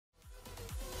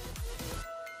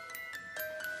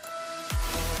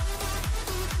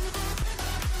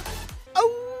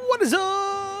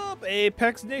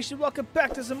Apex Nation, welcome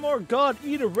back to some more God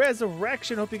Eater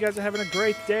Resurrection. Hope you guys are having a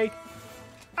great day.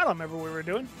 I don't remember what we were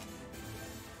doing.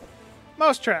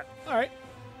 Mousetrap. Alright.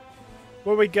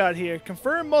 What we got here?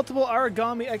 Confirm multiple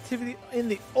origami activity in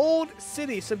the old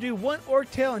city. Subdue 1 orc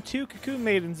tail and 2 cocoon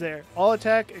maidens there. All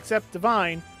attack except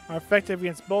divine are effective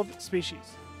against both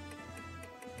species.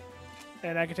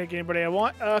 And I can take anybody I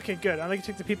want. Okay, good. I'm going to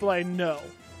take the people I know.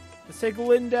 Let's take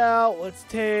Lindau. Let's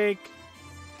take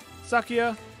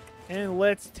Sakuya. And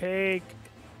let's take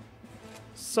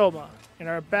Soma. And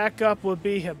our backup will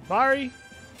be Hibari.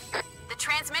 The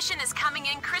transmission is coming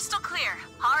in crystal clear.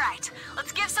 All right,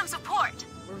 let's give some support.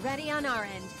 We're ready on our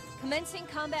end. Commencing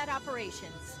combat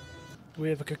operations. We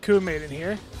have a cocoon maiden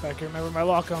here. If I can remember my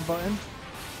lock-on button.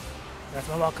 That's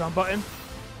my lock-on button.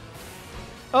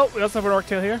 Oh, we also have an orc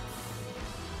tail here.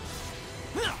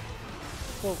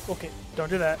 Whoa, okay, don't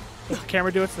do that. Let the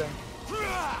camera do its thing.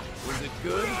 Was it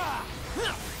good?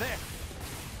 There.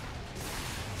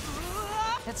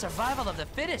 It's survival of the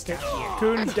fittest out here.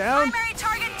 Cocoon down. Primary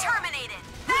target terminated.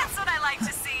 That's what I like to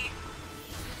see.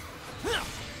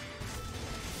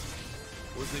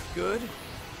 Was it good?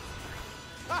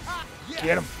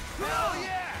 Get him. Hell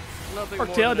yeah! Nothing Orc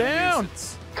more tail than a down.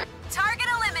 nuisance. Target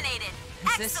eliminated.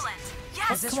 Is this- Excellent.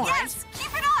 Yes, is this yes.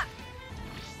 Keep it up.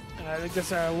 I think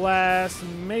that's our last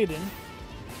maiden.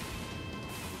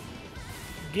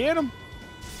 Get him.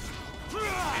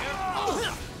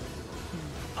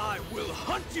 I will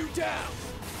hunt you down.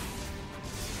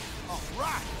 All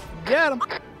right. Get him.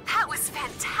 That was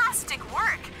fantastic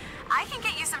work. I can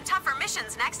get you some tougher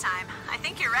missions next time. I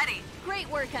think you're ready. Great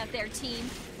work out there, team.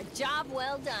 A job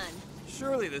well done.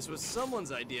 Surely this was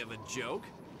someone's idea of a joke.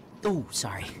 Oh,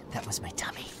 sorry. That was my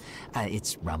tummy.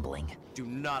 It's rumbling. Do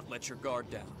not let your guard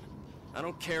down. I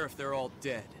don't care if they're all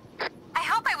dead. I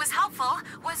hope I was helpful.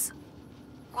 Was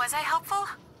I helpful?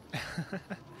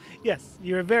 Yes,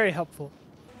 you were very helpful.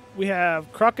 We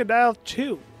have Crocodile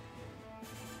 2.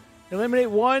 Eliminate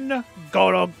 1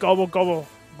 Gobble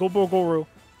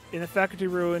in the faculty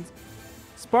ruins.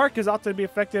 Spark is often to be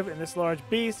effective in this large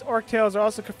beast. Orc tails are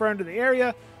also confirmed in the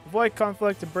area. Avoid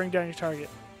conflict and bring down your target.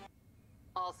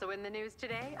 Also in the news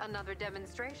today, another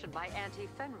demonstration by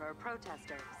anti-Fenrir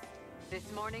protesters. This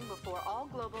morning, before all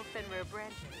global Fenrir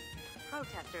branches,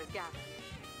 protesters gathered.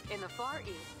 In the Far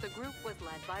East, the group was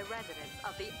led by residents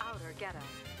of the outer ghetto.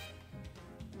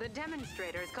 The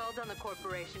demonstrators called on the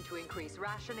corporation to increase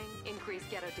rationing, increase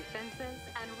ghetto defenses,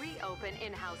 and reopen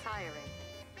in-house hiring.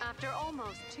 After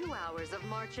almost 2 hours of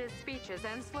marches, speeches,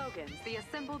 and slogans, the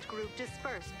assembled group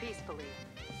dispersed peacefully.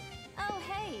 Oh,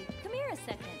 hey, come here a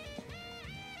second.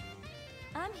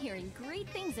 I'm hearing great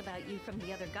things about you from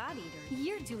the other God Eaters.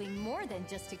 You're doing more than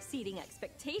just exceeding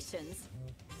expectations.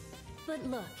 But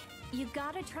look, you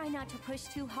gotta try not to push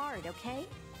too hard, okay?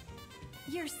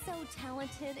 You're so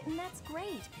talented, and that's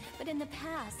great. But in the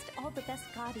past, all the best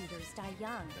God Eaters die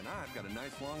young. And I've got a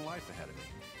nice long life ahead of me.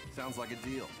 Sounds like a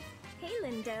deal. Hey,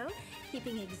 Lindo.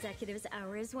 Keeping executives'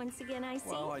 hours once again, I see.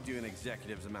 Well, I do an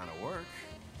executive's amount of work.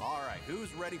 All right,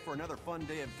 who's ready for another fun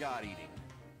day of God eating?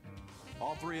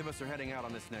 All 3 of us are heading out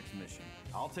on this next mission.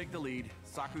 I'll take the lead.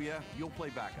 Sakuya, you'll play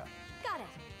backup. Got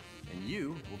it. And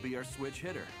you will be our switch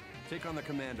hitter. Take on the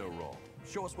commando role.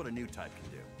 Show us what a new type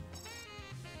can do.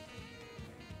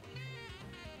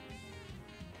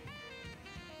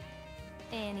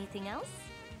 Anything else?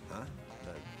 Huh?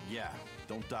 Yeah,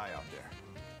 don't die out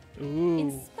there. Ooh.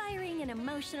 Inspiring and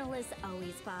emotional as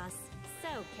always, boss.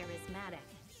 So charismatic.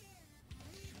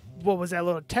 What was that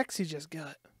little text he just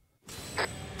got?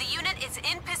 The unit is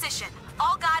in position.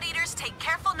 All God Eaters, take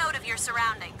careful note of your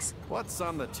surroundings. What's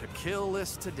on the to-kill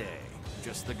list today?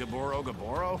 Just the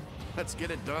Gaboro? Let's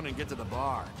get it done and get to the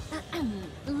bar.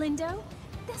 Lindo,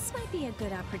 this might be a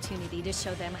good opportunity to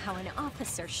show them how an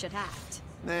officer should act.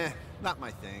 Nah, not my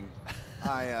thing.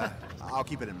 I'll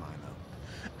keep it in mind, though.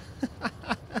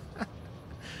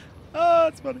 Oh,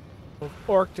 that's funny.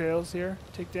 Orc tails here.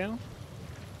 Take down.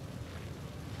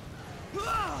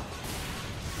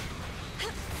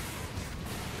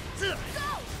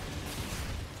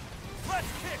 Let's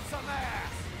kick some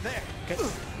ass. There. Okay,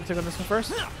 we'll take on this one first.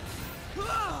 They're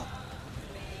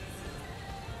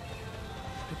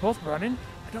both running.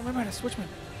 I don't remember how to switch my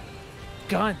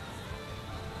gun.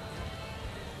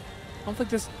 I don't think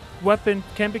this weapon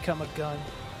can become a gun.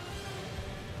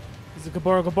 This is a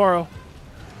Gaboro.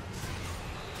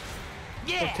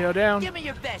 Yeah! Tail down. Give me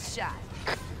your best shot.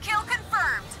 Kill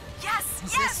confirmed. Yes,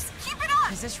 Is yes. Keep it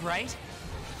up. Is this right?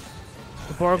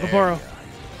 Gaboro. There you are, you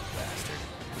bastard.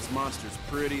 This monster's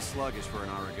pretty sluggish for an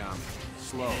origami.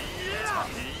 Slow,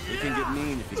 tough. It can get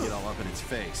mean if you get all up in its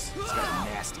face. It's got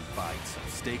a nasty bite, so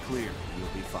stay clear and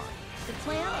you'll be fine. The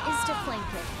plan is to flank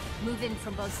it. Move in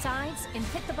from both sides and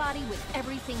hit the body with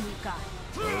everything we've got.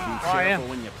 So be careful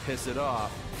when you piss it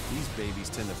off. These babies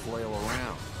tend to flail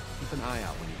around. Keep an eye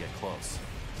out when you get close.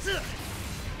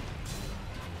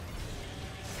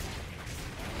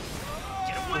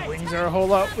 The wings are a whole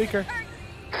lot weaker.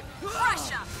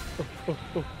 Crush 'em.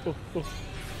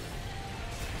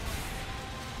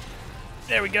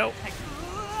 There we go.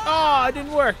 Oh, it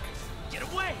didn't work. Get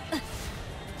away!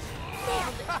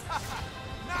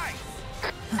 Nice!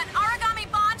 An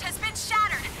origami bond has been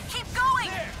shattered. Keep going.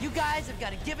 You guys have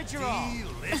got to give it your all.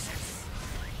 Delicious.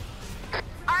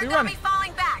 Origami running.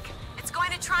 falling back. It's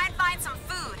going to try and find some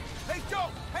food. Hey, Joe!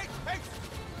 Hey!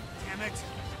 Damn it!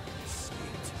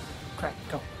 Escaped. Crap,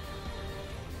 go.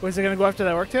 Was it gonna go after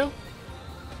that orc tail?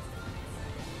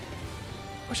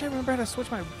 Wish I remember how to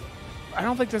switch my... I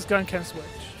don't think this gun can switch.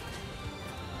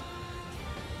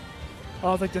 I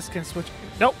don't think this can switch.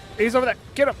 Nope, he's over there.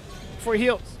 Get him before he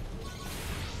heals.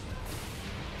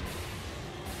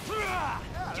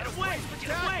 Get away! Get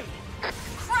away!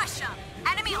 Crush 'em.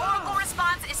 Enemy oracle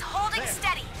response is holding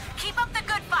steady. Keep up the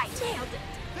good fight. Nailed it.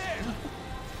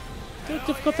 See how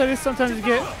difficult that is sometimes to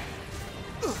get.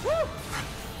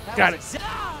 Got it.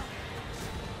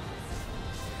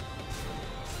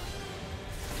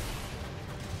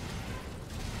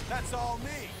 That's all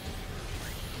me.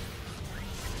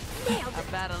 Nailed it.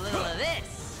 About a little of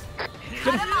this.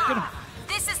 Cut 'em off.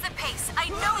 This is the pace. I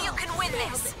know you can win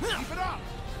this. Keep it up.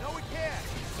 No, we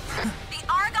can't. The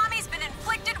origami's been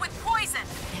inflicted with poison.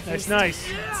 That's nice.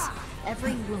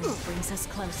 Every wound brings us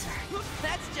closer.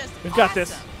 That's just We've got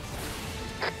this. awesome.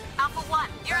 Alpha 1,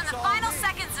 you're in the final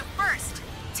seconds of first.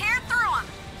 Tear through them.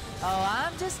 Oh,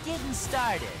 I'm just getting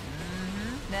started.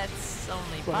 That's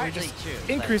only Well, we partly just true.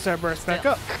 increase our burst back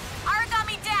still. up.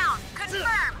 Origami down.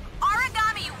 Confirm.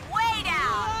 Origami way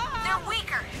down. They're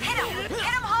weaker. Hit them. Hit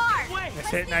them hard. Nice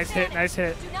hit, nice hit, nice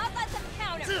hit. Do not let them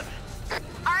counter.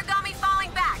 Origami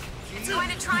falling back. It's going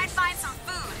to try and find some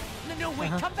food. No,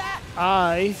 wait, come back!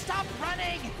 I... Stop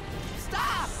running!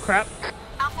 Stop! Crap.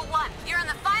 Alpha 1, you're in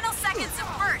the final seconds of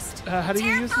first. How do you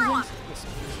Tear use through these 'em. things?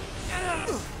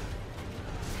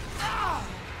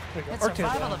 There we go. It's Orc tail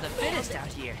survival down. of the fittest out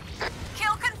here.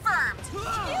 Kill confirmed. You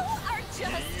are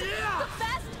just the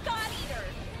best god eater.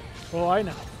 Well, I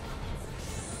know.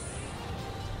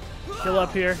 Kill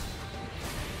up here.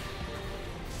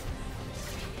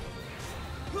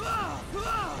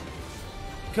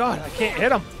 God, I can't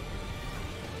hit him.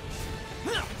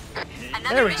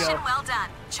 Another There we mission go. well done.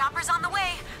 Chopper's on the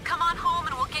way. Come on home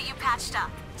and we'll get you patched up.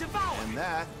 And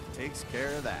that takes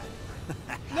care of that.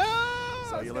 No!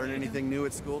 So you learn anything new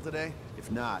at school today? If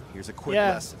not, here's a quick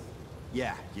Yeah. lesson.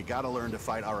 Yeah, you gotta learn to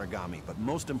fight origami, but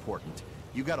most important,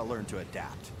 you gotta learn to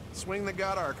adapt. Swing the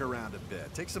god arc around a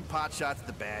bit. Take some pot shots at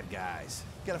the bad guys.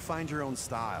 You gotta find your own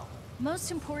style. Most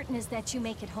important is that you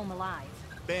make it home alive.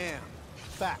 Bam!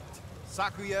 Fact.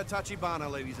 Sakuya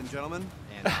Tachibana, ladies and gentlemen.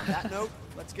 And on that note,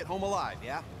 let's get home alive,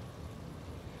 yeah?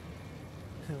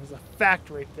 It was a fact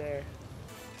right there.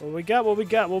 What we got, what we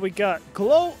got, what we got.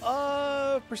 Glow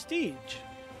of Prestige.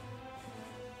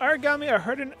 Origami are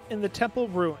hidden in the temple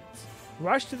ruins.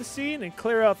 Rush to the scene and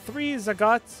clear out 3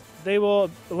 Zagats. They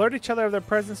will alert each other of their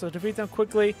presence, so defeat them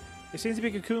quickly. There seems to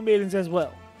be cocoon maidens as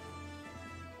well.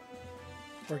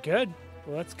 We're good.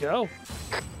 Well, let's go.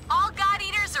 All god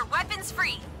eaters are weapons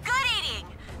free. Good eating.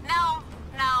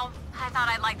 No, I thought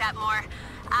I'd like that more.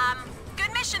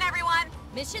 Good mission, everyone.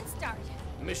 Mission start.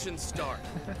 Mission start.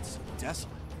 So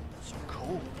desolate. So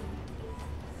cold.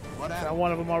 What Got happened?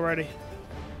 one of them already.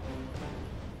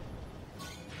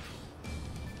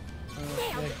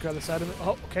 Yeah, grab the side of it.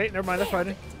 Oh, okay, never mind, they're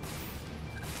fighting.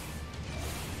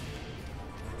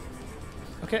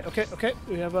 Okay.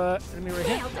 We have a enemy right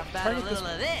here. About a Target this. little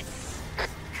of this.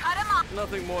 Cut him off.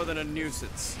 Nothing more than a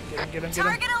nuisance. Get him.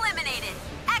 Target eliminated.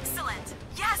 Excellent.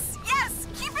 Yes.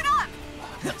 Keep it up.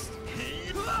 Great.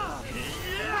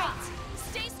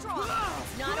 Stay strong.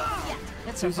 It's not over yet.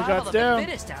 It's Susie survival got of down. the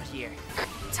fittest out here.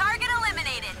 Target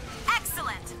eliminated.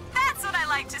 Excellent. That's what I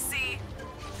like to see.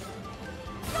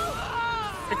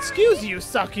 Excuse you,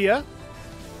 Sakuya.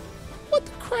 What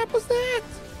the crap was that?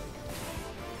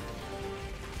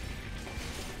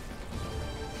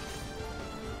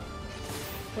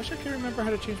 Wish I could remember how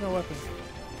to change my weapon.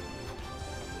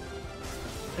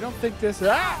 I don't think this.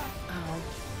 Ah!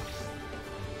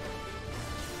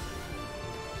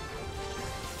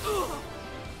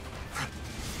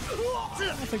 I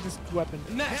don't think this weapon.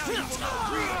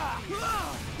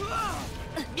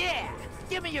 Yeah!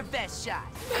 Give me your best shot.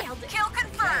 Nailed it. Kill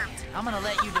confirmed. I'm gonna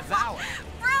let you devour.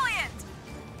 Brilliant.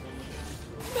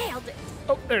 Nailed it.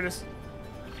 Oh, there it is.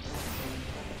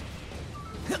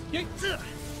 Yeet.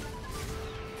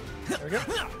 There we go.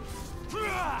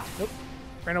 Nope.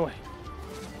 Ran away.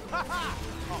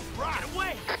 Get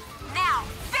away! Now,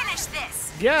 finish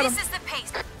this! Get 'em. This is the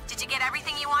pace. Did you get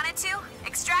everything you wanted to?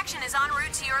 Extraction is en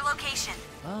route to your location.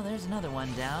 Well, there's another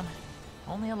one down.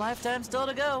 Only a lifetime still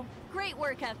to go. Great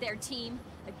work out there, team.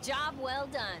 A job well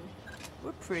done.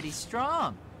 We're pretty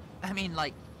strong. I mean,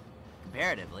 like,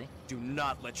 comparatively. Do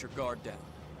not let your guard down.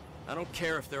 I don't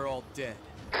care if they're all dead.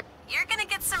 You're gonna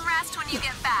get some rest when you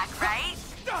get back,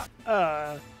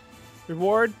 right?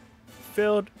 Reward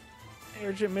filled.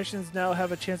 Urgent missions now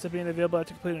have a chance of being available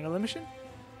after completing another mission.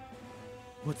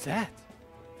 What's that?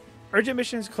 Urgent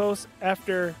missions close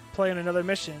after playing another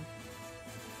mission,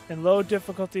 and low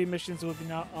difficulty missions will be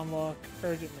not unlock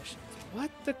urgent missions.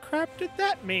 What the crap did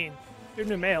that mean? Your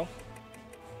new mail.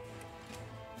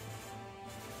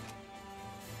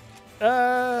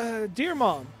 Dear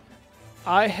Mom,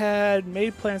 I had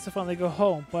made plans to finally go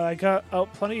home, but I got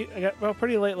out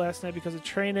pretty late last night because of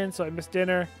training, so I missed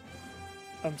dinner.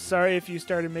 I'm sorry if you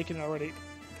started making it already.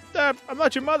 I'm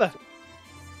not your mother.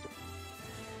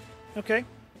 Okay.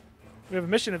 We have a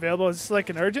mission available. Is this like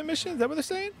an urgent mission? Is that what they're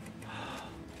saying?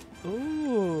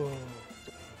 Ooh.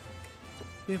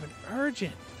 We have an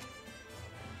urgent.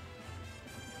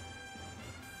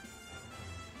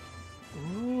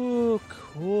 Ooh,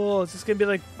 cool. Is this going to be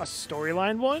like a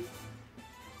storyline one?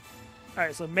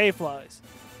 Alright, so mayflies.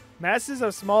 Masses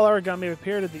of small origami have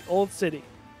appeared in the old city.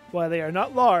 While they are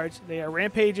not large, they are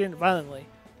rampaging violently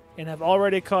and have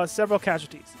already caused several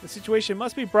casualties. The situation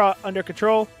must be brought under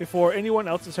control before anyone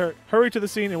else is hurt. Hurry to the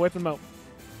scene and wipe them out.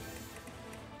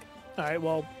 Alright,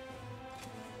 well...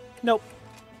 Nope.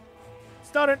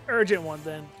 It's not an urgent one,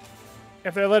 then.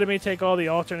 If they're letting me take all the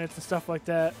alternates and stuff like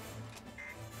that.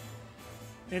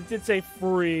 And it did say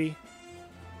free.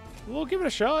 We'll give it a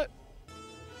shot.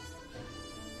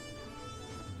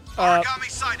 Origami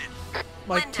sighted.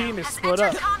 My Linda team is has split up.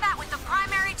 entered combat with the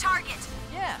primary target.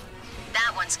 Yeah.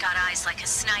 That one's got eyes like a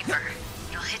sniper.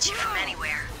 It'll hit you from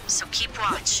anywhere, so keep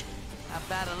watch. How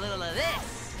about a little of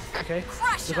this? Okay,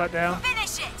 Crush so him. got down.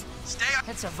 Finish it. Stay up.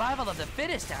 It's survival of the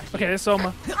fittest out here. Okay, this is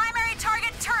Soma. Primary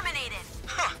target terminated.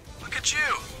 Huh, look at you.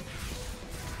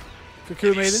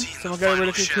 Cuckoo Maiden. Someone got rid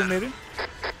of Cuckoo Maiden.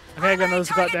 Okay, I got another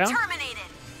got Target down. terminated.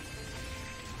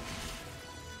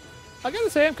 I gotta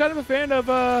say, I'm kind of a fan of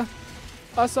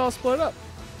us all split up.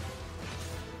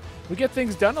 We get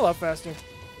things done a lot faster.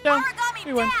 Yeah, Origami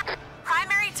we win. down.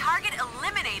 Primary target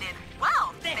eliminated.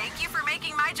 Well, thank you for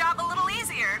making my job a little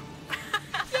easier.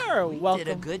 You're Did a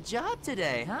welcome. good job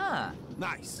today, huh?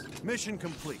 Nice. Mission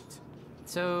complete.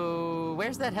 So,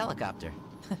 where's that helicopter?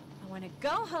 I want to go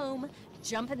home,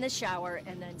 jump in the shower,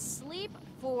 and then sleep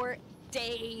for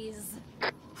days.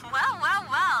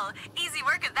 Well. Easy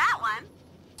work of that one.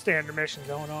 Standard mission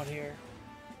going on here.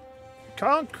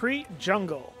 Concrete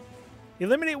Jungle.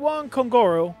 Eliminate one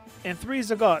Kongoro and 3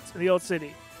 Zagots in the old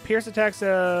city. Pierce attacks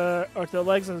or to the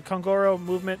legs of the Kongoro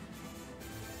movement.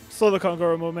 Slow the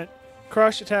Kongoro movement.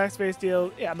 Crush attacks, base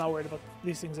deal. Yeah, I'm not worried about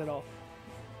these things at all.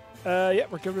 Yeah,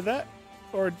 we're good with that.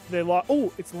 Or they lock.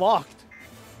 Oh, it's locked.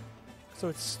 So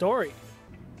it's story.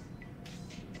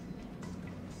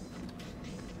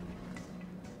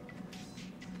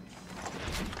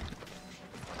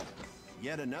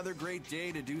 Yet another great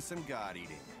day to do some god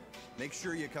eating. Make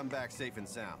sure you come back safe and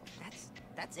sound.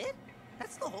 That's it?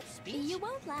 That's the whole speech? You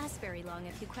won't last very long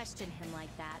if you question him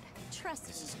like that. Trust me.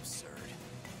 This is absurd.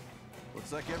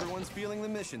 Looks like everyone's feeling the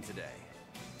mission today.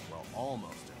 Well,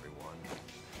 almost everyone.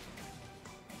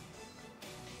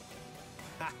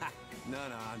 No,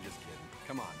 I'm just kidding.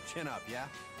 Come on, chin up, yeah?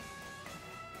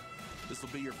 This will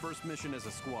be your first mission as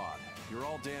a squad. You're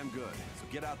all damn good, so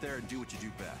get out there and do what you do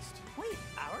best. Wait,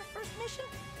 our first mission?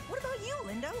 What about you,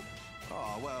 Lindo?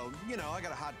 Oh, well, you know, I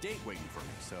got a hot date waiting for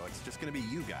me, so it's just gonna be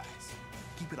you guys.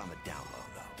 Keep it on the down low,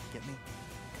 though. Get me?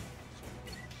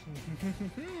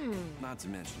 Not to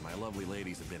mention, my lovely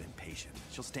lady's a bit impatient.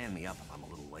 She'll stand me up if I'm a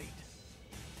little late.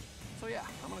 So yeah,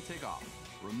 I'm gonna take off.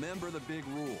 Remember the big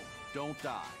rule. Don't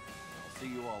die. I'll see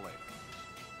you all later.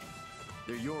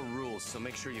 They're your rules, so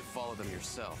make sure you follow them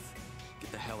yourself.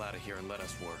 Get the hell out of here and let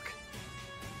us work.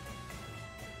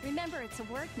 Remember, it's a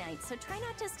work night, so try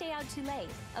not to stay out too late.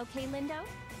 Okay, Lindo?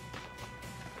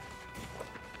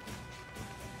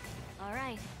 All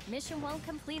right, mission won't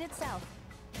complete itself.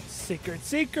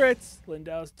 Secrets.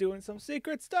 Lindau's doing some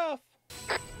secret stuff.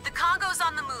 The Congo's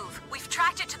on the move. We've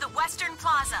tracked it to the Western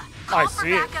Plaza. I Call for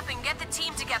see it. backup and get the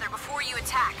team together before you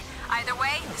attack. Either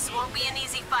way, this won't be an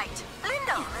easy fight.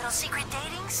 Lindo, little secret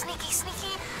dating, sneaky.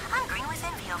 I'm green with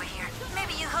envy over here.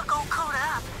 Maybe you hook old Coda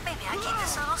up. Maybe I keep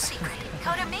this a little secret.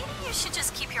 Coda, maybe you should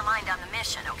just keep your mind on the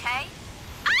mission, okay?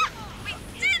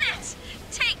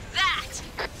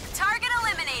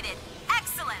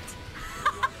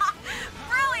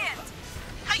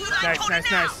 Nice,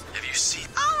 nice, nice. Have you seen?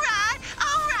 All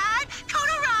right,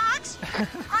 Kona rocks.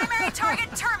 Primary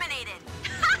target terminated.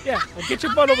 Yeah, well, get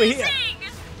your butt over here. Amazing!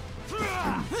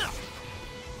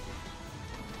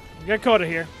 We got Coda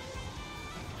here.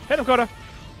 Hit him, Coda.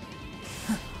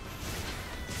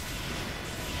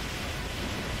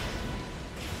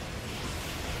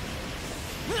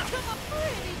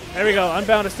 There we go,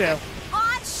 unbound his tail.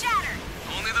 Bond shattered.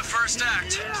 Only the first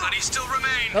act. Plenty still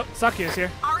remain. Oh, Sakuya's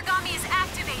here. Origami is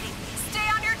activating. Stay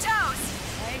on your toes.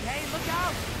 Hey, look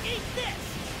out! Eat this!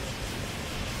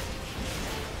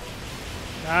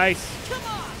 Nice. Come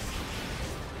on!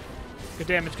 Good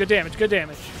damage, good damage, good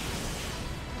damage.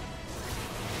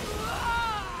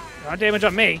 Not damage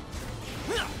on me.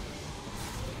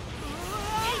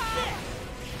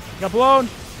 Got blown.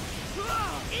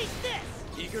 Eat this!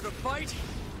 Eager to fight?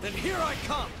 Then here I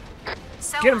come.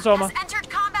 Soma Get him, Soma. has entered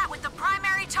combat with the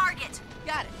primary target.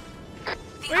 Got it.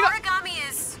 The Wait up. origami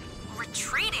is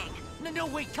retreating. No,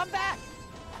 wait, come back!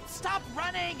 Stop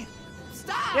running!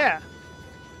 Stop! Yeah.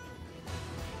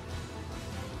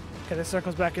 Okay, this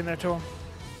circles back in there to him.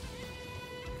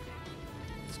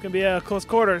 It's gonna be close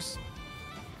quarters.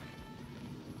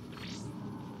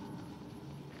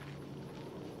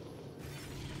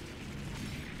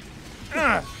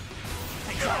 Ugh.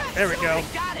 There we go.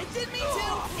 Got it! Did me too!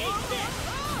 Eat this!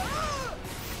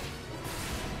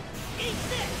 Eat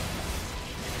this!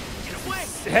 Get away!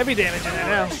 Heavy damage in there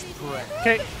now.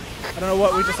 Okay. I don't know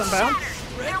what we just Bond unbound. shattered.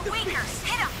 They're weaker.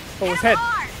 Hit him. Oh, Hit his him head.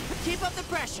 hard. Keep up the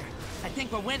pressure. I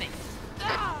think we're winning.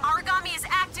 Origami is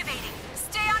activating.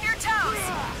 Stay on your toes.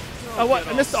 Oh, what?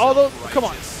 I missed all those. Come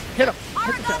on. Hit him.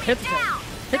 Hit the tail. Origami Hit the tail. down.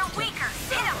 Hit They're the tail. weaker.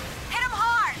 Hit him. Hit him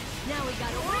hard. Now we got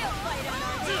a real fight on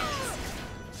our hands.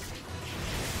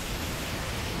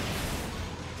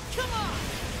 Come on!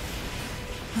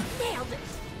 Nailed it.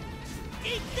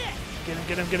 Eat this! Get him,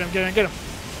 get him, get him, get him, get him.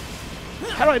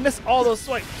 How do I miss all those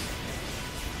swipes?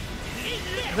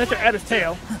 And then they're at his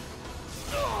tail.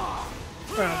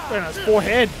 Right on his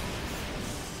forehead.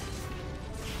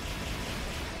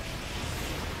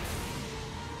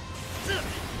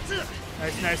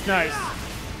 Nice, nice, nice.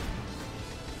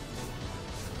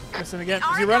 Missing again.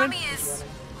 Is he running? Origami is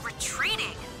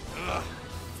retreating.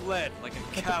 Fled like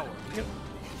a coward. Yep.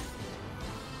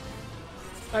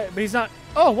 Alright, but he's not.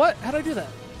 Oh, what? How did I do that?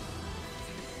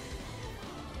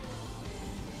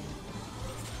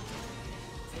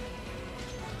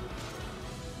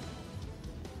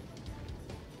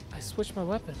 I switched my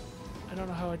weapon. I don't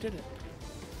know how I did it.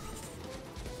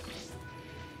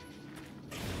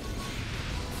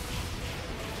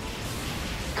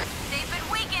 They've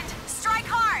been weakened. Strike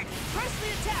hard. Press the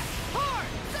attack! Hard!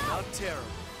 How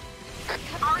terrible.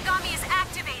 Origami is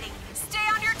activating. Stay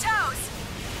on your toes.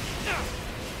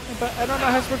 But I don't know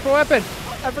how to switch my weapon.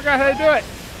 I forgot how to do it.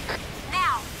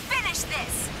 Now, finish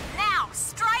this. Now,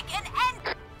 strike and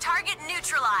end. Target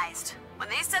neutralized. When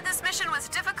they said this mission was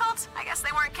difficult, I guess they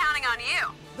weren't counting on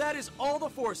you. That is all the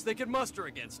force they could muster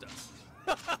against us.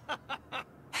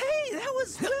 Hey, that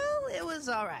was, well, it was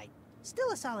all right.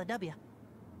 Still a solid W.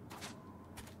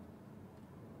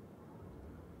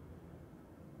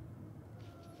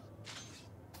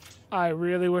 I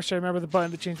really wish I remember the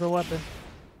button to change my weapon.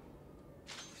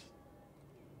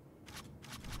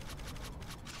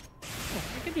 Oh,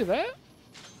 I can do that.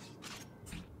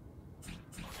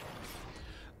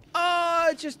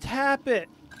 Oh, just tap it.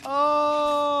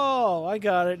 Oh, I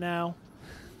got it now.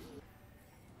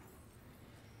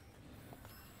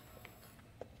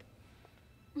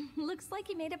 Looks like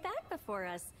you made it back before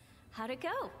us. How'd it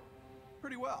go?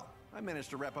 Pretty well. I managed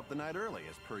to wrap up the night early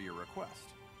as per your request.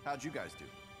 How'd you guys do?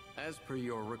 As per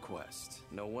your request,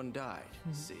 no one died.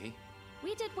 See?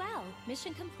 We did well.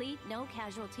 Mission complete, no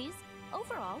casualties.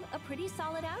 Overall, a pretty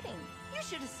solid outing. You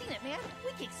should have seen it, man.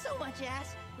 We kicked so much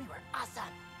ass. We were awesome.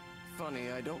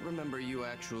 Funny, I don't remember you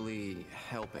actually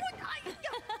helping.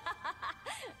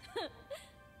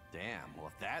 Damn, well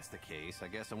if that's the case, I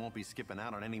guess I won't be skipping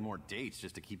out on any more dates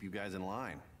just to keep you guys in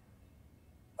line.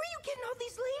 Where you getting all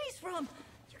these ladies from?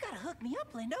 You gotta hook me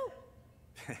up, Lindo.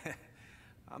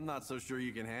 I'm not so sure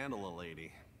you can handle a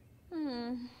lady. Attention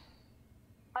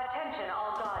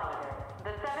all God Eaters.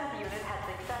 The 7th unit has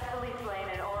successfully slain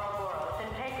an Ouroboros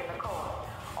and taken the core.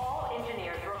 All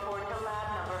engineers report to lab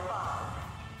number 5.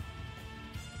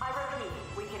 I repeat,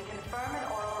 we can confirm an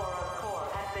Ouroboros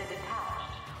core has been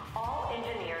detached. All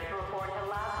engineers report to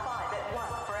lab 5 at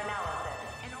once for analysis.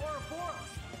 An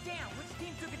Ouroboros! Damn, which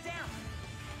team took it down?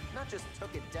 Not just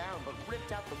took it down, but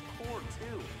ripped out the core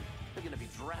too. They're gonna be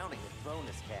drowning with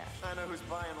bonus cash. I know who's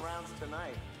buying rounds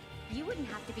tonight. You wouldn't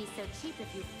have to be so cheap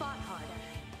if you fought harder.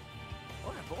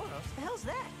 Ouroboros? The hell's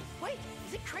that? Wait,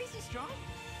 is it crazy strong?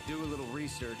 Do a little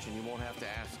research and you won't have to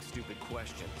ask stupid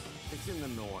questions. It's in the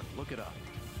north. Look it up.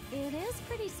 It is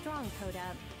pretty strong,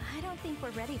 Coda. I don't think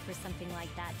we're ready for something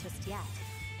like that just yet.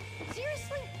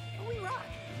 Seriously? We rock.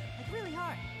 Like really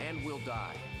hard. And we'll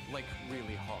die. Like,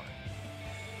 really hard.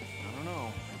 I don't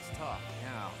know. It's tough,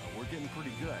 yeah, but we're getting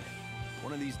pretty good.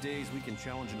 One of these days we can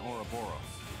challenge an Ouroboros.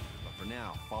 But for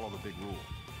now, follow the big rule.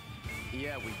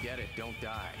 Yeah, we get it. Don't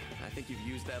die. I think you've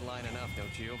used that line enough,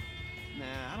 don't you?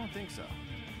 Nah, I don't think so.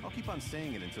 I'll keep on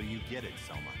saying it until you get it,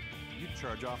 Selma. You'd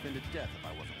charge off into death if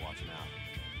I wasn't watching out.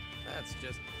 That's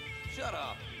just... Shut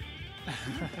up.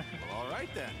 Well, all right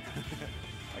then.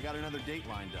 I got another date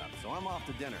lined up, so I'm off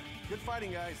to dinner. Good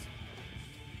fighting, guys.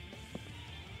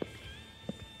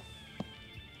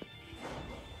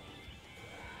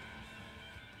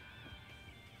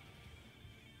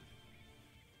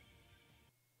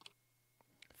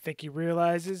 Think he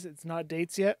realizes it's not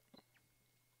dates yet?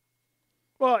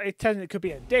 Well, it technically could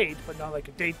be a date, but not like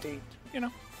a date, you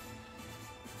know?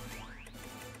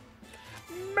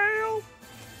 Mail!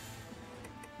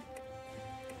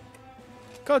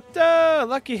 Kota!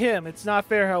 Lucky him. It's not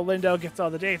fair how Lindell gets all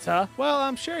the dates, huh? Well,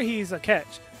 I'm sure he's a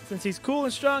catch. Since he's cool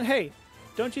and strong, hey,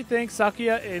 don't you think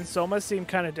Sakuya and Soma seem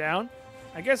kind of down?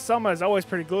 I guess Soma is always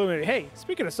pretty gloomy. Hey,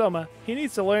 speaking of Soma, he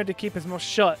needs to learn to keep his mouth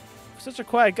shut. For such a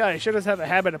quiet guy, he sure does have a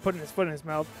habit of putting his foot in his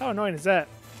mouth. How annoying is that?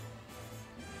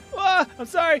 Ah, I'm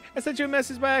sorry. I sent you a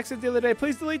message by accident the other day.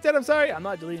 Please delete that. I'm sorry. I'm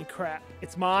not deleting crap.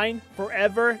 It's mine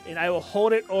forever, and I will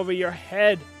hold it over your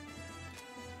head.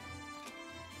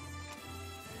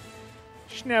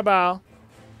 Schnabal.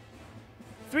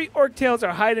 3 orc tails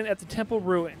are hiding at the temple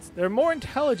ruins. They're more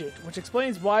intelligent, which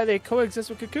explains why they coexist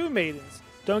with cocoon maidens.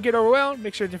 Don't get overwhelmed.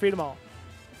 Make sure to defeat them all.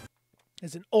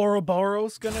 Is an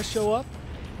Ouroboros gonna show up?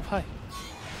 Oh, hi.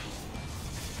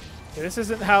 Okay, this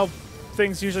isn't how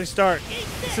things usually start.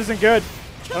 This isn't good.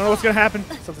 I don't know what's gonna happen.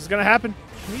 Something's gonna happen.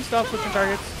 Can you stop switching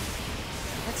targets?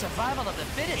 It's survival of the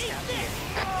fittest out here.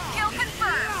 Kill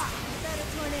confirmed. Is that a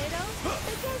tornado?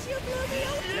 Because you blew me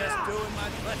away. Just doing my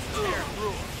let's tear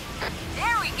through.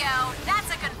 There we go. That's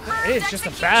a confirmed It is just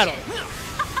a battle.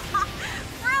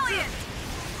 Brilliant.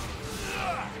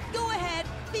 Go ahead.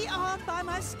 Be on by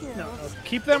my skills. No,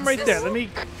 keep them right there. Let me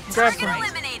grab Target some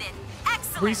eliminated.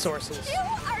 Excellent. resources. You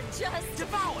are just the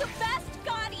best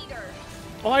God Eater.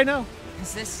 Oh, I know.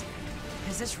 Is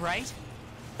this right?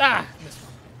 Ah, missed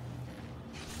one.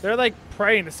 They're like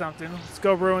praying to something. Let's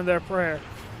go ruin their prayer.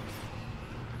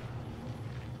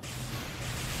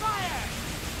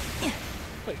 Fire!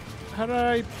 Wait, how did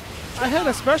I had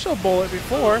a special bullet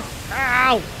before.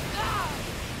 Ow!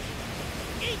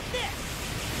 Eat this.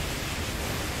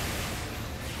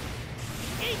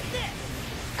 Eat this.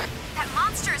 That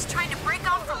monster is trying to break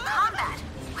off from combat.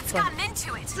 What's gotten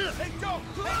into it? Hey, go!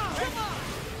 Hey, come on!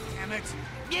 Damn it!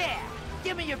 Yeah!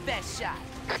 Give me your best shot.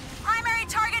 Primary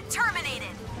target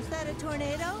terminated. Is that a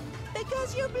tornado?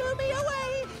 Because you blew me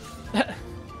away.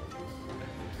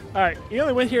 Alright, he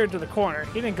only went here into the corner.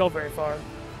 He didn't go very far.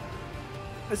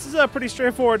 This is pretty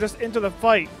straightforward, just into the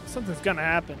fight. Something's gonna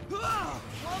happen. One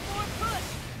more push.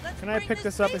 Let's Can I bring pick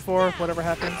this up place before down. whatever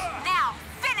happens? Now,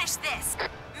 finish this.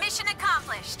 Mission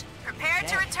accomplished. Prepare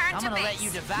to return I'm to gonna base. let you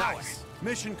devour. Nice.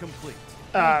 Mission complete.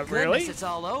 Goodness, Really? it's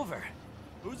all over.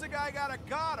 Who's the guy got a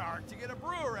god art to get a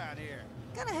brew around here?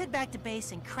 Gonna head back to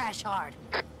base and crash hard.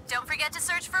 Don't forget to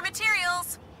search for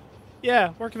materials.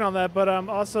 Yeah, working on that, but I'm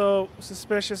also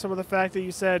suspicious of the fact that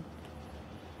you said,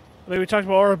 I mean, we talked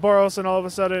about Ouroboros and all of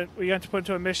a sudden we got to put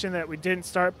into a mission that we didn't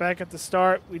start back at the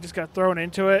start. We just got thrown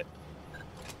into it.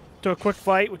 To a quick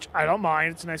fight, which I don't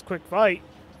mind. It's a nice quick fight.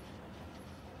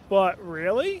 But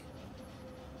really?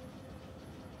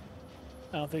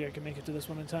 I don't think I can make it to this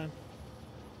one in time.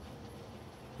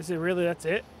 Is it really that's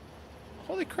it?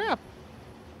 Holy crap.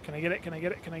 Can I get it? Can I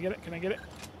get it? Can I get it? Can I get it?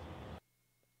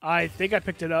 I think I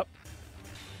picked it up.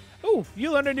 Ooh,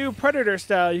 you learned a new Predator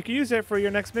style. You can use it for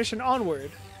your next mission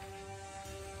onward.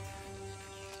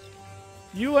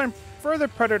 You learn further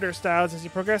Predator styles as you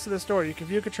progress through the story. You can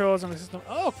view controls on the system.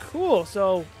 Oh, cool.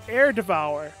 So, Air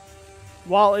Devour.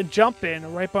 While in Jump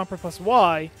In, right bumper plus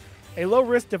Y, a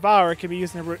low-risk Devourer can be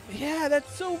used in a... Yeah, that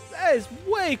is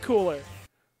way cooler.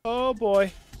 Oh,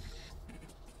 boy.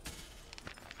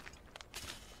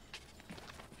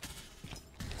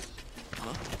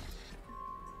 Huh?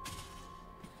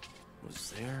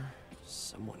 Was there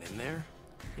someone in there?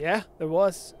 Yeah, there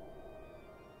was.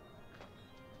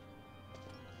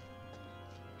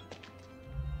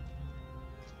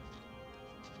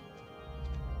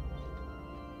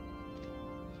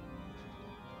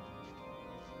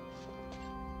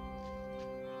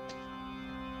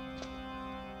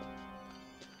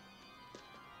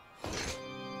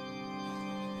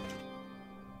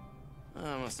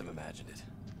 I must have imagined it.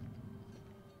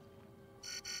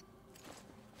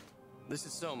 This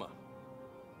is Soma.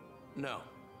 No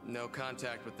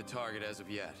contact with the target as of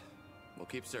yet. We'll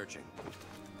keep searching.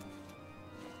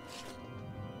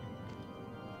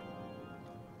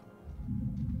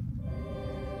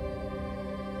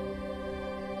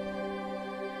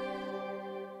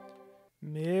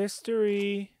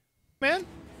 Mystery. Man?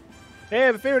 Hey, I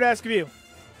have a favor to ask of you.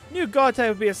 New god type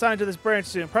will be assigned to this branch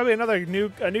soon. Probably another new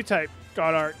type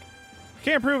god arc.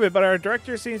 Can't prove it, but our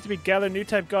director seems to be gathering new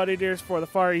type god eaters for the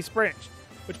Far East branch.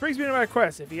 Which brings me to my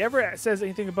request. If he ever says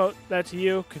anything about that to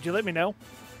you, could you let me know?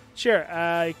 Sure,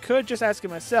 I could just ask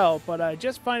him myself, but I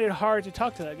just find it hard to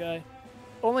talk to that guy.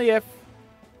 Only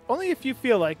if you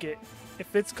feel like it.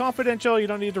 If it's confidential, you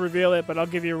don't need to reveal it, but I'll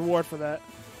give you a reward for that.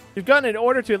 You've gotten an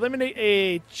order to eliminate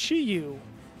a Chiyu.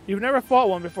 You've never fought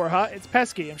one before, huh? It's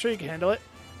pesky. I'm sure you can handle it.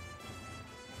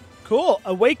 Cool.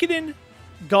 Awakening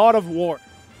God of War.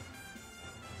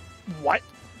 What?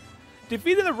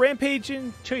 Defeating the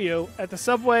rampaging Chiyu at the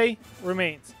subway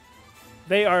remains.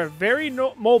 They are very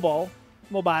mobile,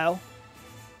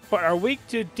 but are weak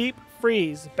to deep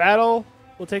freeze. Battle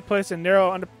will take place in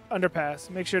narrow underpass.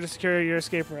 Make sure to secure your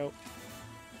escape route.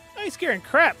 I ain't scaring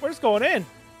crap. We're just going in.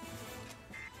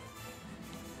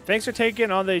 Thanks for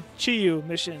taking on the Chiyu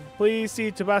mission. Please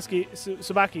see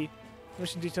Tsubaki.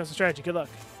 Mission details and strategy. Good luck.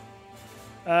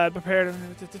 Prepared.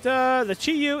 The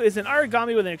Chiyu is an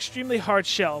origami with an extremely hard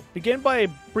shell. Begin by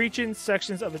breaching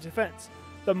sections of the defense.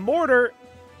 The mortar,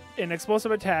 an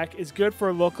explosive attack, is good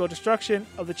for local destruction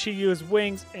of the Chiyu's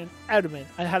wings and abdomen.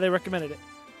 I highly recommended it.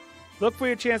 Look for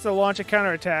your chance to launch a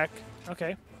counterattack.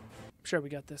 Okay. I'm sure we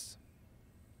got this.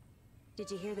 Did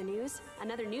you hear the news?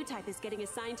 Another new type is getting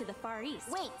assigned to the Far East.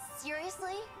 Wait,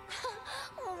 seriously?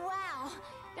 Wow.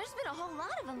 There's been a whole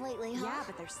lot of them lately, huh? Yeah,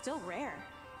 but they're still rare.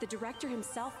 The director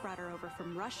himself brought her over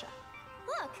from Russia.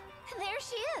 Look, there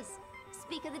she is.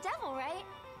 Speak of the devil, right?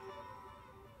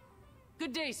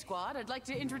 Good day, squad. I'd like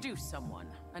to introduce someone.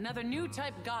 Another new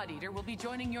type God Eater will be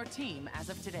joining your team as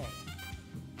of today.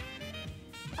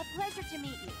 A pleasure to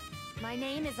meet you. My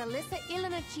name is Alisa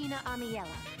Ilinachina Amiela.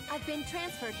 I've been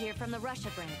transferred here from the Russia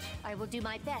branch. I will do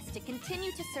my best to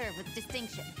continue to serve with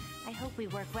distinction. I hope we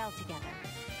work well together.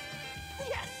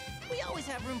 Yes, we always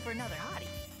have room for another hottie.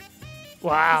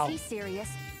 Wow. Is he serious?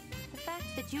 The fact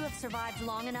that you have survived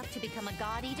long enough to become a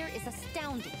God Eater is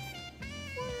astounding.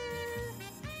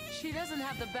 She doesn't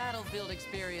have the battlefield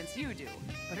experience you do,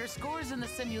 but her scores in the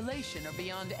simulation are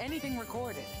beyond anything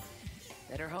recorded.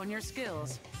 Better hone your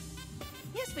skills.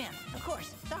 Yes, ma'am. Of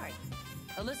course. Sorry.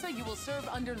 Alisa, you will serve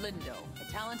under Lindo,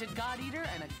 a talented God Eater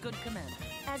and a good commander.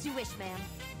 As you wish, ma'am.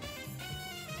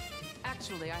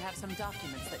 Actually, I have some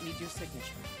documents that need your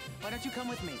signature. Why don't you come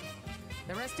with me?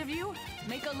 The rest of you,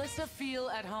 make Alisa feel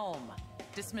at home.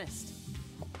 Dismissed.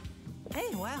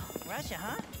 Hey, wow. Russia,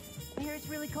 huh? I hear it's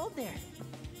really cold there.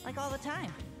 Like all the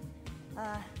time.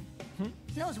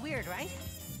 Snow's weird, right?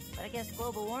 But I guess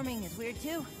global warming is weird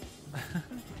too.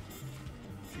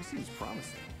 She seems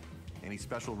promising. Any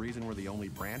special reason we're the only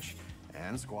branch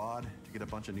and squad to get a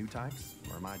bunch of new types?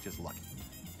 Or am I just lucky?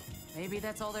 Maybe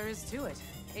that's all there is to it.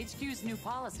 HQ's new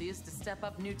policy is to step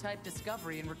up new type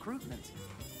discovery and recruitment.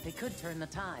 They could turn the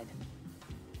tide.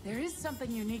 There is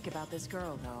something unique about this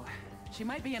girl, though. She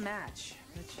might be a match,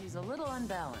 but she's a little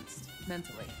unbalanced,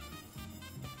 mentally.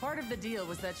 Part of the deal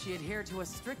was that she adhered to a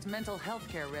strict mental health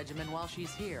care regimen while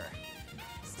she's here.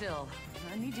 Still,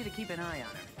 I need you to keep an eye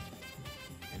on her.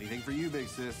 Anything for you, big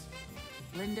sis.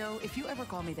 Lindo, if you ever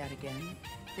call me that again,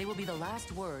 they will be the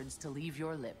last words to leave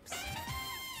your lips.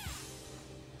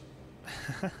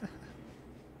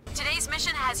 Today's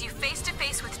mission has you face to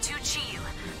face with two Chiyu.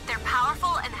 They're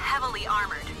powerful and heavily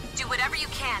armored. Do whatever you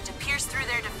can to pierce through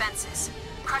their defenses.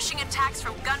 Crushing attacks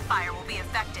from gunfire will be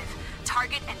effective.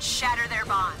 Target and shatter their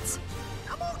bonds.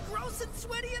 I'm all gross and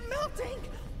sweaty and melting!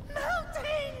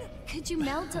 Melting! Could you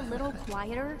melt a little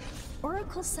quieter?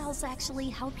 Oracle cells actually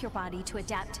help your body to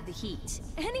adapt to the heat.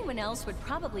 Anyone else would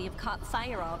probably have caught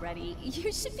fire already.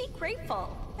 You should be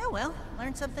grateful. Oh well,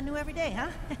 learn something new every day, huh?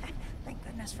 Thank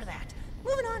goodness for that.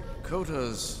 Moving on.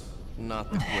 Kota's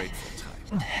not the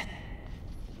grateful type.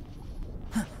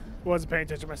 Wasn't paying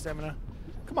attention to my stamina.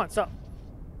 Come on, stop.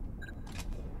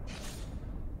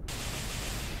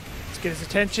 Let's get his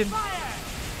attention.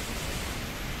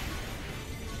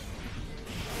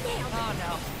 Oh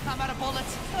no, I'm out of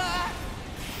bullets. Ah!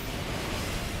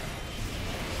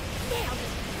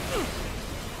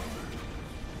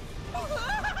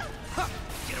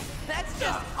 That's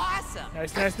just awesome.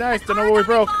 Nice, nice, nice. Don't know what we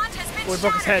broke. We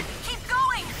broke his head. Keep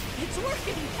going. It's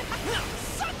working!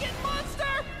 Suck it,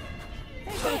 monster!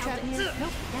 There's no trap here.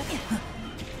 Nope, that's it.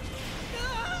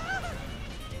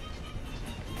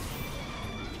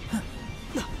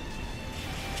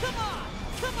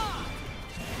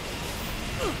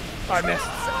 I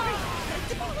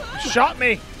missed. Shot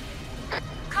me.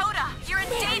 Coda, you're in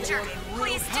danger.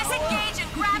 Please disengage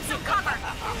and grab some cover.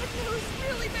 It was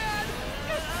really bad.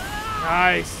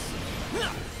 Nice.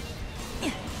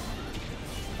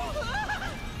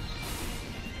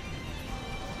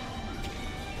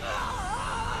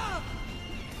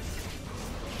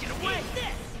 Get away! Eat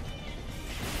this!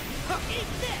 Eat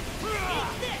this!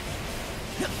 Eat this!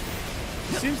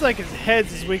 Seems like his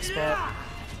head's his weak spot.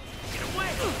 Get away!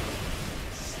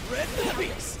 Red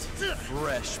beast.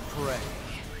 Fresh prey.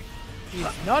 He's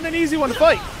not an easy one to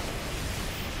fight.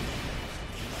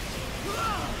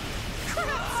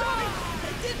 Crap, sorry! I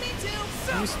didn't mean to!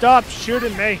 You stop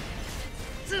shooting me.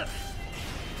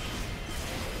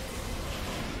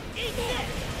 Eat this!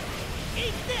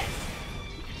 Eat this!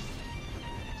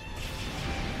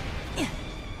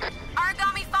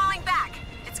 Origami falling back.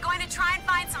 It's going to try and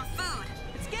find some food.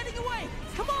 It's getting away!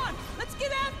 Come on! Let's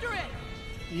get after it!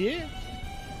 Yeah.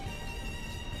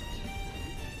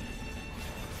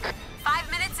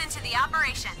 5 minutes into the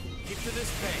operation. Keep to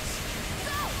this pace.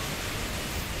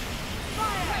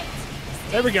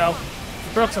 There we go.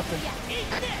 We broke something.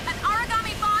 An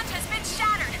origami bond has been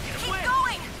shattered. Keep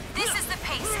going. This is the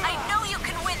pace. I know you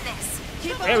can win this.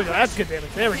 There we go. That's good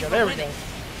damage. There we go. There we go.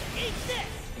 Eat this!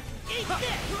 Eat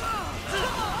this!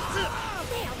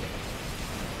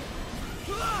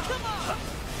 Come on!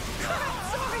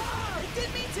 Crap, sorry! I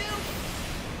didn't mean to!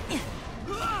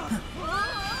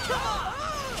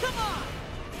 Come on!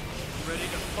 Ready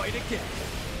to fight again.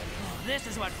 This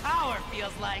is what power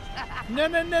feels like. No.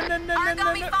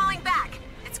 Origami falling back.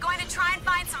 It's going to try and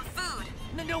find some food.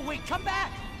 No, wait, come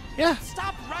back! Yeah.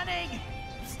 Stop running!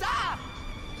 Stop!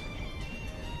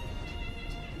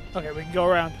 Okay, we can go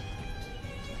around.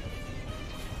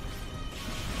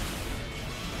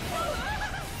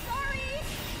 Sorry!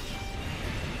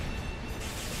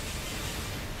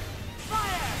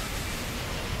 Fire!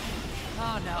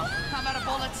 Oh no, I'm out of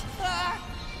bullets. Ah!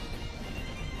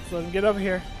 So let him get over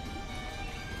here.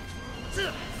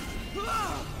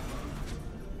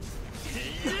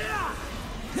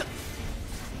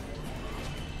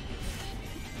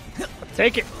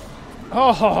 Take it.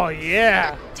 Oh,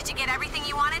 yeah. Did you get everything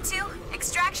you wanted to?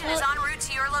 Extraction is en route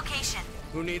to your location.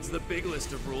 Who needs the big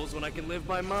list of rules when I can live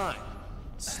by mine?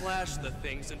 Slash the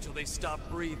things until they stop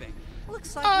breathing.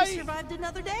 Looks like we survived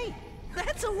another day.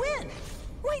 That's a win.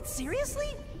 Wait,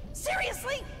 seriously?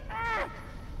 Seriously?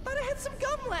 Thought I had some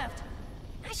gum left.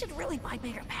 I should really buy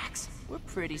bigger packs. We're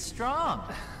pretty strong.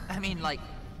 I mean, like,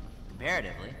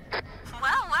 comparatively.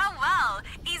 Well.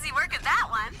 Easy work with that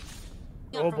one.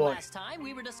 Oh From boy. last time,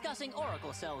 we were discussing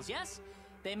oracle cells, yes?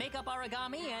 They make up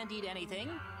origami and eat anything.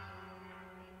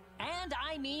 And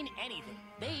I mean anything.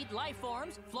 They eat life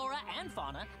forms, flora and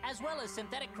fauna, as well as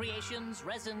synthetic creations,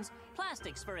 resins,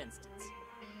 plastics, for instance.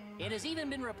 It has even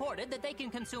been reported that they can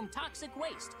consume toxic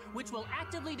waste, which will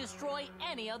actively destroy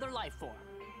any other life form.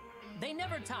 They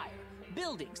never tire.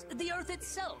 Buildings, the Earth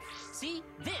itself. See,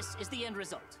 this is the end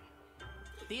result.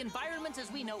 The environment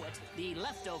as we know it, the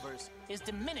leftovers, is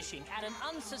diminishing at an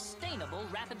unsustainable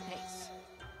rapid pace.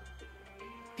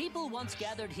 People once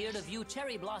gathered here to view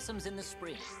cherry blossoms in the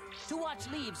spring, to watch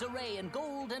leaves array in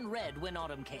gold and red when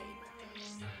autumn came.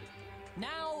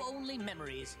 Now only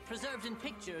memories, preserved in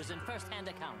pictures and first-hand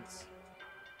accounts.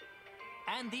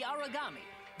 And the origami,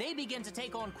 they begin to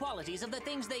take on qualities of the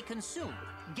things they consume,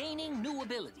 gaining new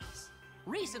abilities.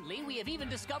 Recently, we have even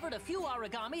discovered a few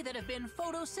origami that have been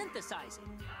photosynthesizing.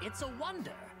 It's a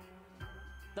wonder.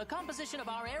 The composition of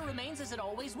our air remains as it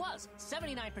always was,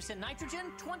 79%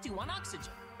 nitrogen, 21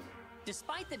 oxygen.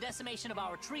 Despite the decimation of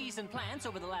our trees and plants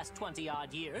over the last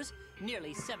 20-odd years,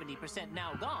 nearly 70%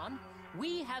 now gone,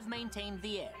 we have maintained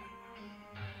the air.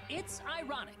 It's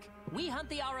ironic. We hunt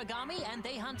the origami and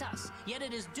they hunt us, yet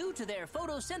it is due to their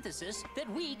photosynthesis that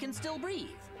we can still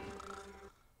breathe.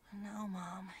 No,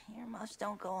 Mom. Earmuffs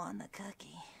don't go on the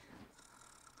cookie.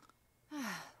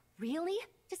 Really?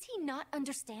 Does he not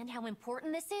understand how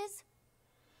important this is?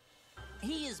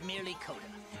 He is merely Coda.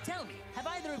 Tell me, have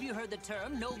either of you heard the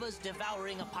term Nova's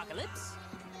devouring apocalypse?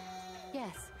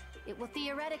 Yes. It will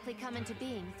theoretically come into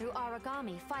being through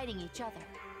origami fighting each other.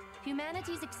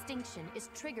 Humanity's extinction is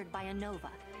triggered by a nova,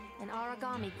 an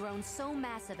origami grown so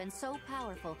massive and so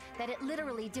powerful that it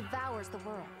literally devours the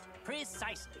world.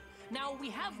 Precisely. Now, we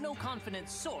have no confident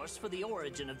source for the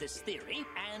origin of this theory,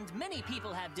 and many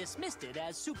people have dismissed it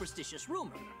as superstitious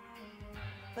rumor.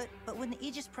 But when the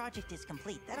Aegis project is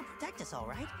complete, that'll protect us all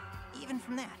right? Even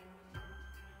from that.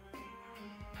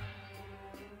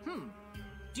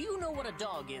 Do you know what a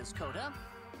dog is, Coda?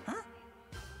 Huh?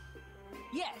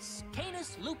 Yes,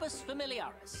 Canis lupus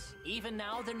familiaris. Even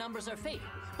now, their numbers are fading.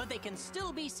 but they can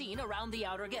still be seen around the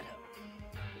outer ghetto.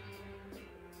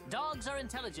 Dogs are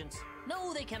intelligent.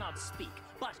 No, they cannot speak,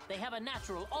 but they have a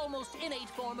natural, almost innate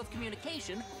form of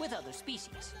communication with other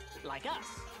species, like us.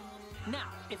 Now,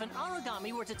 if an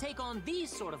origami were to take on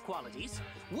these sort of qualities,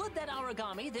 would that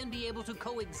origami then be able to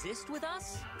coexist with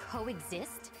us?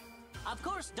 Coexist? Of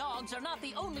course, dogs are not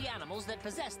the only animals that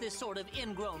possess this sort of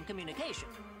ingrown communication.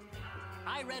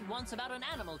 I read once about an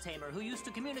animal tamer who used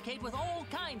to communicate with all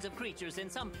kinds of creatures in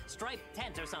some striped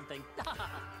tent or something.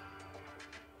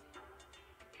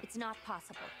 It's not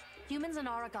possible. Humans and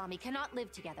origami cannot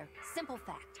live together. Simple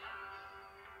fact.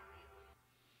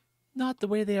 Not the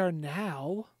way they are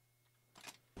now.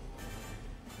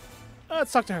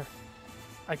 Let's talk to her.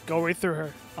 I go right through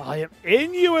her. I am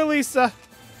in you, Alisa.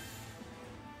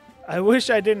 I wish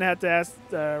I didn't have to ask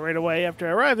right away after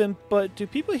arriving, but do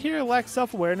people here lack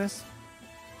self-awareness?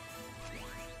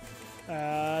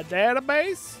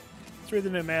 Database? Through the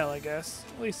new mail, I guess.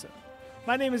 Alisa.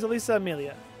 My name is Alisa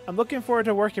Amelia. I'm looking forward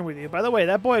to working with you. By the way,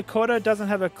 that boy Koda doesn't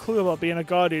have a clue about being a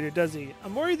god eater, does he?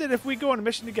 I'm worried that if we go on a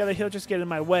mission together, he'll just get in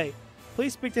my way.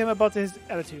 Please speak to him about his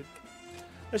attitude.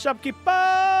 The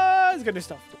shopkeeper is going to do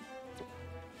stuff.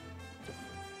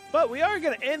 But we are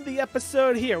going to end the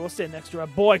episode here. We'll sit next to our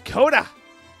boy Koda.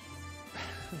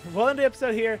 We'll end the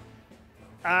episode here.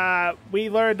 We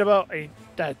learned about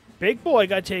that big boy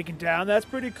got taken down. That's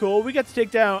pretty cool. We got to take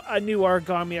down a new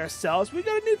origami ourselves. We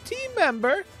got a new team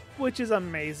member, which is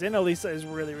amazing. Alisa is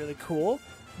really, really cool.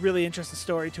 Really interesting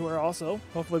story to her also.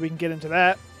 Hopefully we can get into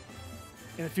that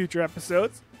in future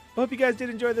episodes. I hope you guys did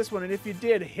enjoy this one, and if you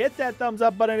did, hit that thumbs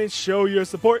up button and show your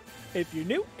support. If you're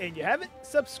new and you haven't,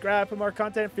 subscribe for more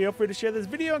content. Feel free to share this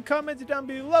video and comment it down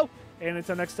below. And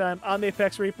until next time, I'm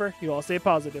ApexReaper. You all stay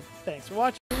positive. Thanks for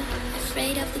watching.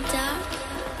 Afraid of the dark?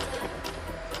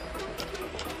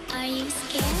 Are you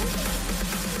scared?